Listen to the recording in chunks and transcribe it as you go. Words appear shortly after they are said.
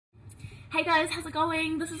Hey guys, how's it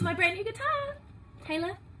going? This is my brand new guitar.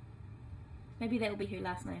 Taylor? Maybe that will be her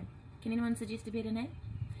last name. Can anyone suggest a better name?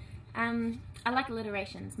 I like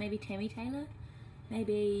alliterations. Maybe Tammy Taylor?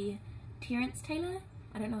 Maybe Terrence Taylor?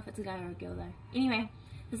 I don't know if it's a guy or a girl though. Anyway,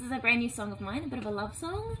 this is a brand new song of mine, a bit of a love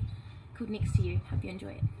song called Next to You. Hope you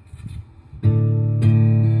enjoy it.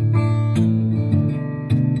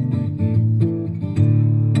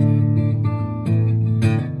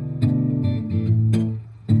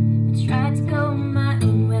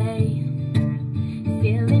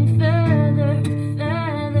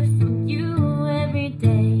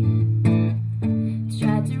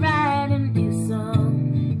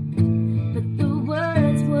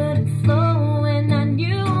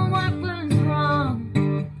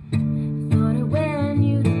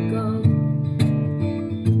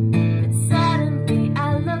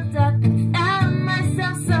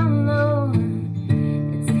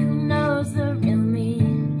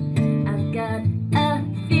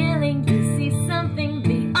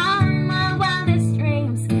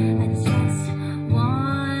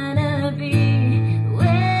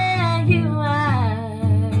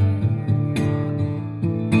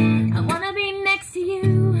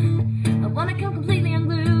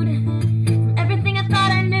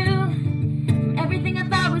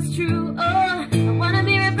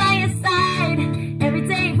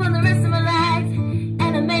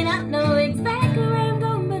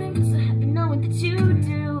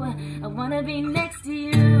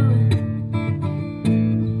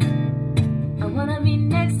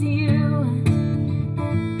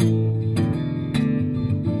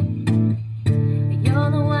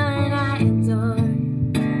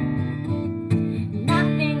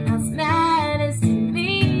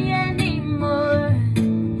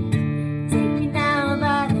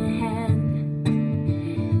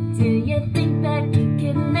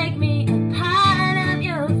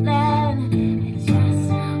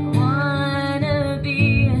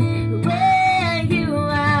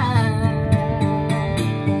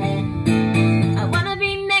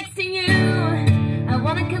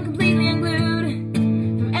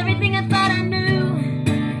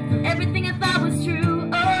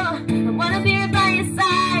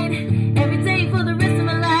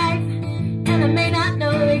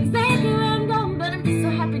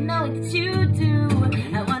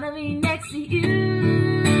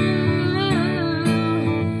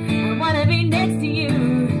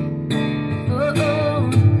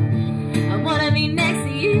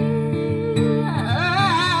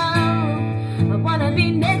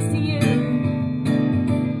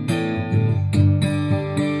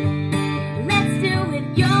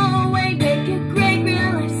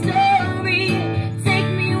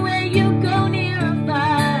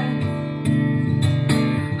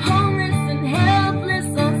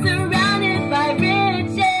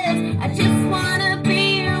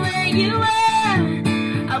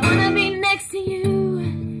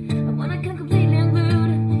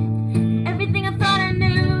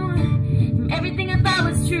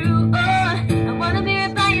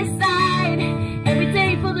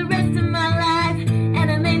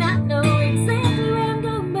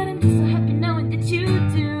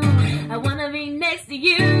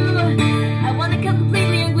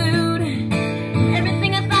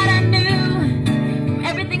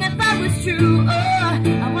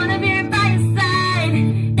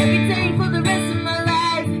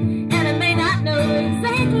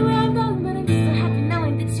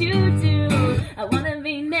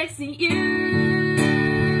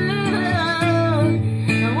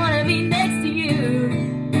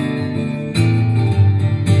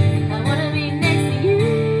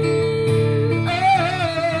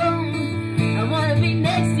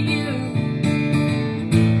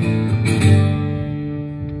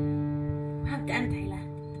 Done, Taylor.